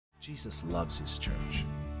Jesus loves his church.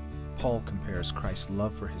 Paul compares Christ's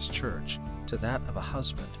love for his church to that of a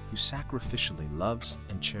husband who sacrificially loves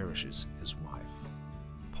and cherishes his wife.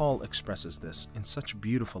 Paul expresses this in such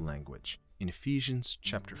beautiful language in Ephesians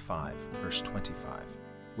chapter 5, verse 25,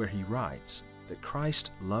 where he writes that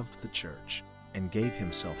Christ loved the church and gave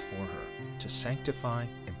himself for her to sanctify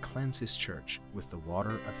and cleanse his church with the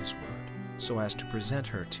water of his word, so as to present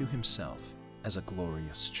her to himself as a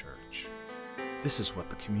glorious church. This is what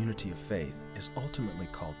the community of faith is ultimately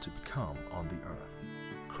called to become on the earth,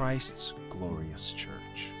 Christ's glorious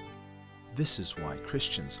church. This is why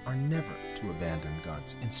Christians are never to abandon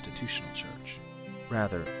God's institutional church.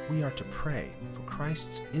 Rather, we are to pray for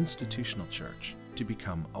Christ's institutional church to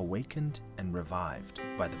become awakened and revived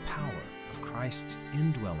by the power of Christ's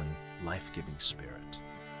indwelling, life-giving Spirit.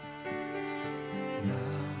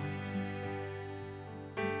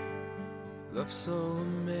 Love so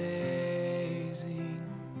amazing.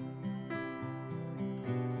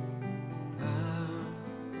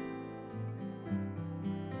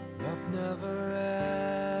 Love never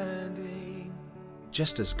ending.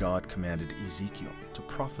 Just as God commanded Ezekiel to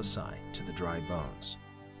prophesy to the dry bones,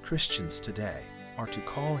 Christians today are to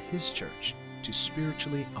call his church to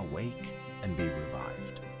spiritually awake and be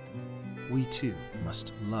revived. We too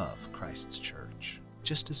must love Christ's church,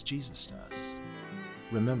 just as Jesus does.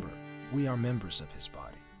 Remember, we are members of his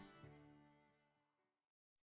body.